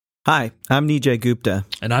Hi, I'm Nijay Gupta.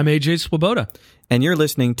 And I'm AJ Swoboda. And you're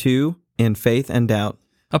listening to In Faith and Doubt,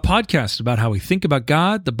 a podcast about how we think about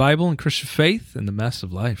God, the Bible, and Christian faith and the mess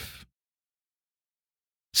of life.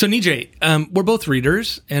 So Nijay, we're both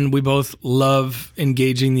readers, and we both love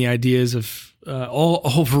engaging the ideas of a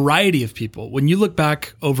whole variety of people. When you look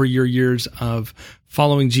back over your years of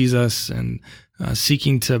following Jesus and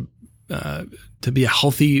seeking to be a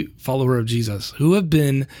healthy follower of Jesus, who have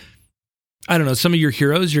been, I don't know, some of your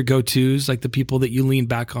heroes, your go-tos, like the people that you lean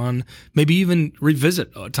back on, maybe even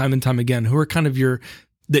revisit time and time again, who are kind of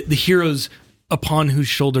the heroes upon whose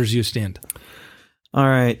shoulders you stand? All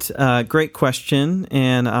right, great question,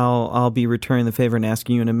 and I'll be returning the favor and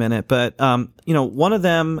asking you in a minute. But one of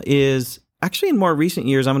them is actually in more recent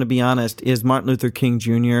years. I'm going to be honest, is Martin Luther King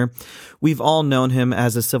Jr. We've all known him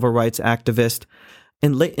as a civil rights activist.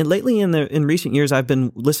 And lately in recent years, I've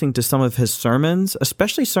been listening to some of his sermons,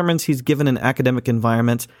 especially sermons he's given in academic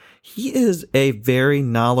environments. He is a very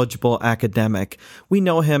knowledgeable academic. We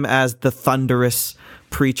know him as the thunderous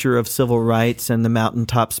preacher of civil rights and the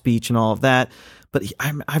mountaintop speech and all of that. But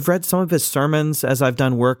I've read some of his sermons as I've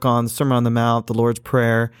done work on Sermon on the Mount, the Lord's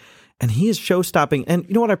Prayer, and he is show-stopping. And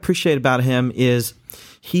you know what I appreciate about him is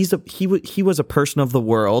he was a person of the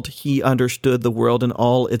world. He understood the world and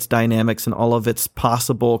all its dynamics and all of its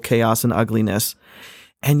possible chaos and ugliness,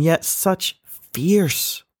 and yet such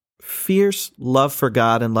fierce love for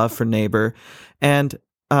God and love for neighbor. And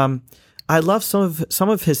I love some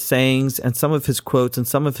of his sayings and some of his quotes and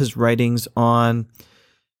some of his writings on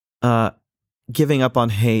giving up on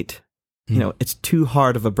hate. You know, it's too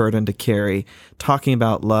hard of a burden to carry. Talking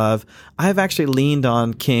about love. I've actually leaned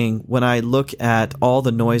on King when I look at all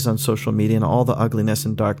the noise on social media and all the ugliness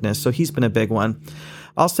and darkness. So he's been a big one.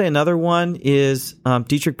 I'll say another one is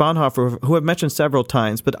Dietrich Bonhoeffer, who I've mentioned several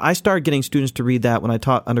times, but I started getting students to read that when I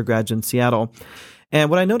taught undergrads in Seattle. And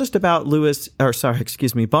what I noticed about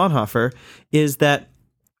Bonhoeffer is that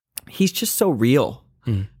he's just so real.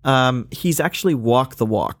 He's actually walked the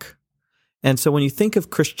walk. And so when you think of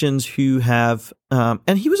Christians who have,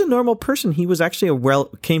 and he was a normal person, he was actually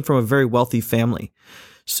came from a very wealthy family.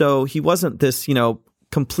 So he wasn't this,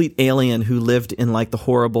 complete alien who lived in like the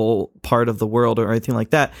horrible part of the world or anything like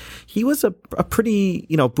that. He was a pretty,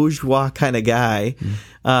 bourgeois kind of guy.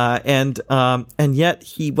 And yet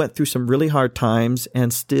he went through some really hard times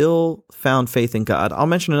and still found faith in God. I'll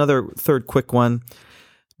mention another third quick one.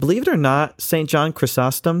 Believe it or not, St. John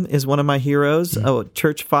Chrysostom is one of my heroes, a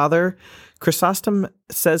church father. Chrysostom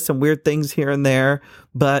says some weird things here and there,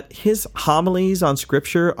 but his homilies on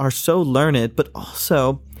Scripture are so learned, but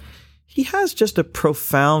also he has just a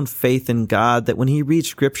profound faith in God that when he reads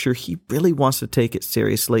Scripture, he really wants to take it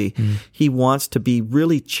seriously. He wants to be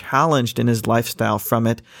really challenged in his lifestyle from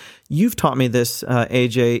it. You've taught me this,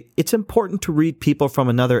 AJ. It's important to read people from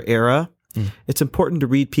another era. It's important to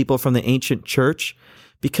read people from the ancient church,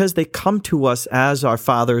 because they come to us as our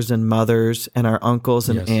fathers and mothers and our uncles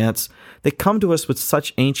and aunts. They come to us with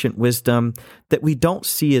such ancient wisdom that we don't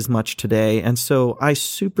see as much today. And so I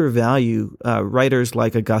super value writers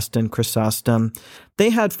like Augustine, Chrysostom.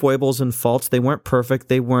 They had foibles and faults. They weren't perfect.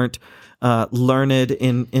 They weren't learned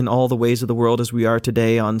in all the ways of the world as we are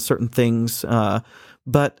today on certain things.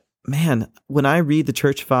 But man, when I read the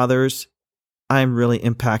church fathers, I'm really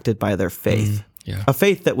impacted by their faith. A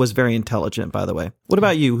faith that was very intelligent, by the way. What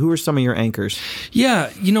about you? Who are some of your anchors? Yeah,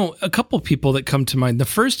 a couple people that come to mind. The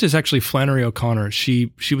first is actually Flannery O'Connor.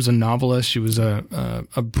 She was a novelist. She was a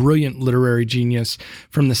brilliant literary genius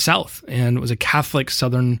from the South and was a Catholic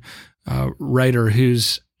Southern writer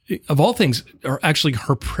who's, of all things, or actually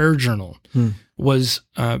her prayer journal was,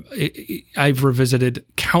 I've revisited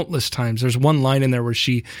countless times. There's one line in there where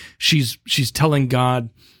she's telling God,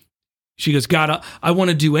 she goes, God, I want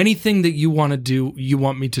to do anything that you want to do. You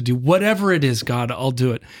want me to do whatever it is, God, I'll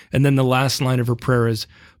do it. And then the last line of her prayer is,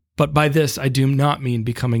 but by this, I do not mean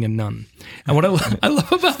becoming a nun. And what I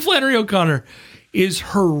love about Flannery O'Connor is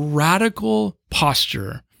her radical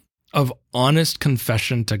posture of honest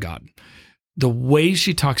confession to God. The way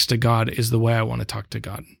she talks to God is the way I want to talk to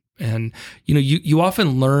God. And, you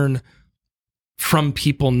often learn from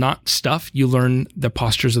people, not stuff. You learn the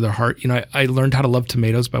postures of their heart. I learned how to love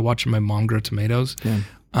tomatoes by watching my mom grow tomatoes.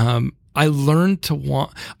 I learn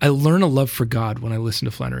a love for God when I listen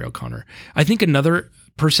to Flannery O'Connor. I think another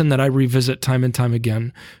person that I revisit time and time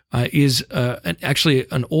again is actually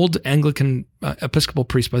an old Anglican Episcopal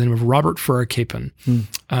priest by the name of Robert Farrar Capon,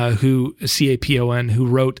 who C-A-P-O-N, who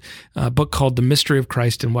wrote a book called The Mystery of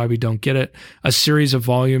Christ and Why We Don't Get It, a series of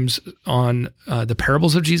volumes on the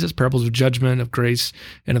parables of Jesus, parables of judgment, of grace,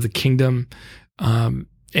 and of the kingdom.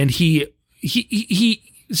 And he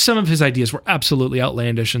some of his ideas were absolutely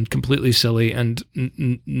outlandish and completely silly and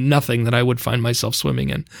nothing that I would find myself swimming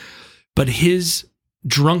in. But his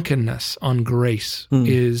drunkenness on grace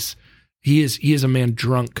is a man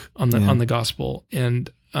drunk on the gospel, and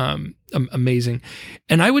amazing.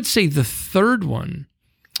 And I would say the third one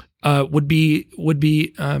would be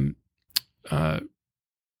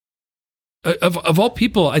of all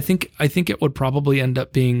people, I think it would probably end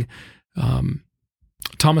up being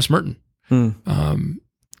Thomas Merton. And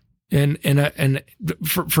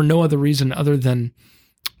for no other reason other than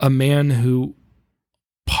a man who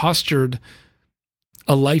postured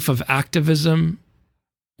a life of activism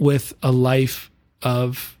with a life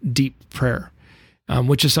of deep prayer,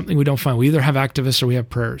 which is something we don't find. We either have activists or we have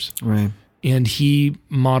prayers. Right. And he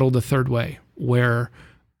modeled a third way where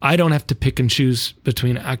I don't have to pick and choose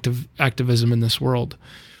between activism in this world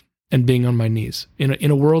and being on my knees. In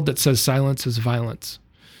a world that says silence is violence,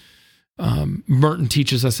 Merton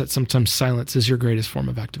teaches us that sometimes silence is your greatest form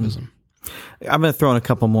of activism. I'm going to throw in a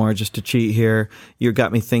couple more just to cheat here. You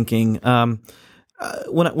got me thinking.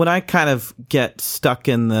 When I kind of get stuck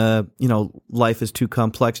in the, life is too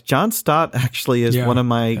complex, John Stott actually is one of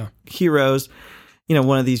my heroes.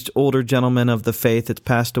 One of these older gentlemen of the faith that's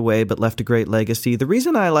passed away but left a great legacy. The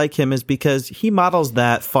reason I like him is because he models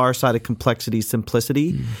that far side of complexity,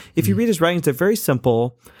 simplicity. If you read his writings, they're very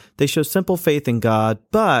simple. They show simple faith in God,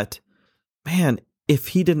 but man, if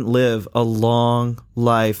he didn't live a long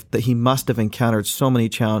life, that he must have encountered so many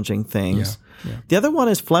challenging things. Yeah. The other one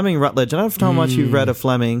is Fleming Rutledge. I don't know how much you've read of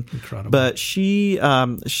Fleming, Incredible. But she's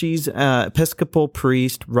an Episcopal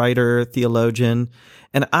priest, writer, theologian,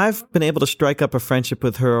 and I've been able to strike up a friendship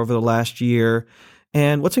with her over the last year.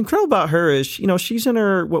 And what's incredible about her is, she's in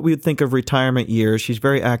her what we would think of retirement years. She's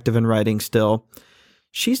very active in writing still.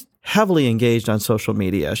 She's heavily engaged on social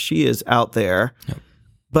media. She is out there. Yep.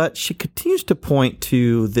 But she continues to point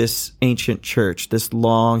to this ancient church, this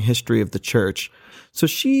long history of the church. So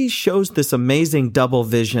she shows this amazing double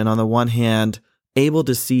vision. On the one hand, able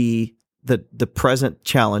to see the present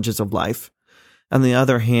challenges of life. On the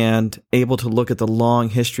other hand, able to look at the long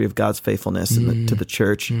history of God's faithfulness to the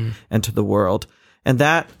church and to the world. And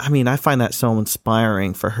that, I find that so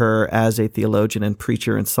inspiring for her as a theologian and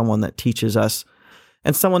preacher and someone that teaches us,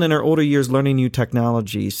 and someone in her older years learning new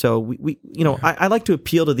technology. So I like to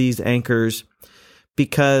appeal to these anchors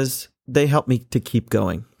because they help me to keep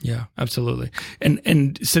going. Yeah, absolutely.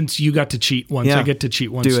 And since you got to cheat once, I get to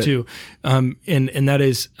cheat once too. And that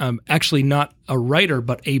is actually not a writer,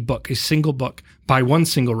 but a book, a single book by one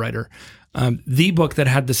single writer. The book that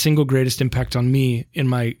had the single greatest impact on me in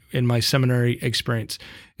my seminary experience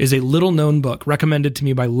is a little known book recommended to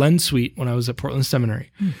me by Len Sweet when I was at Portland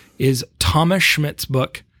Seminary, is Thomas Schmidt's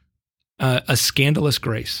book, A Scandalous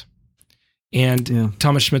Grace. And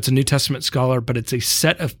Thomas Schmidt's a New Testament scholar, but it's a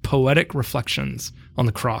set of poetic reflections on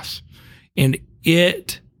the cross. And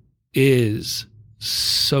it is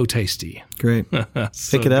so tasty. Great.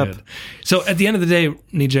 So pick it up. Good. So at the end of the day,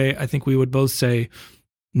 Nijay, I think we would both say,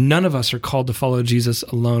 none of us are called to follow Jesus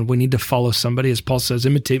alone. We need to follow somebody. As Paul says,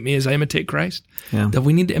 imitate me as I imitate Christ. Yeah. That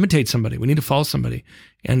we need to imitate somebody. We need to follow somebody.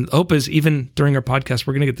 And the hope is even during our podcast,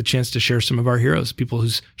 we're going to get the chance to share some of our heroes, people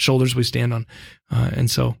whose shoulders we stand on.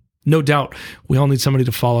 And so no doubt we all need somebody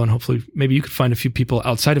to follow. And hopefully maybe you could find a few people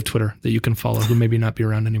outside of Twitter that you can follow who maybe not be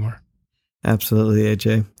around anymore. Absolutely,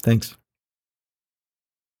 AJ. Thanks.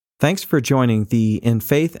 Thanks for joining the In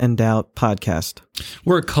Faith and Doubt podcast.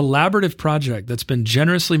 We're a collaborative project that's been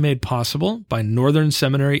generously made possible by Northern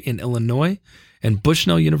Seminary in Illinois and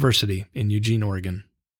Bushnell University in Eugene, Oregon.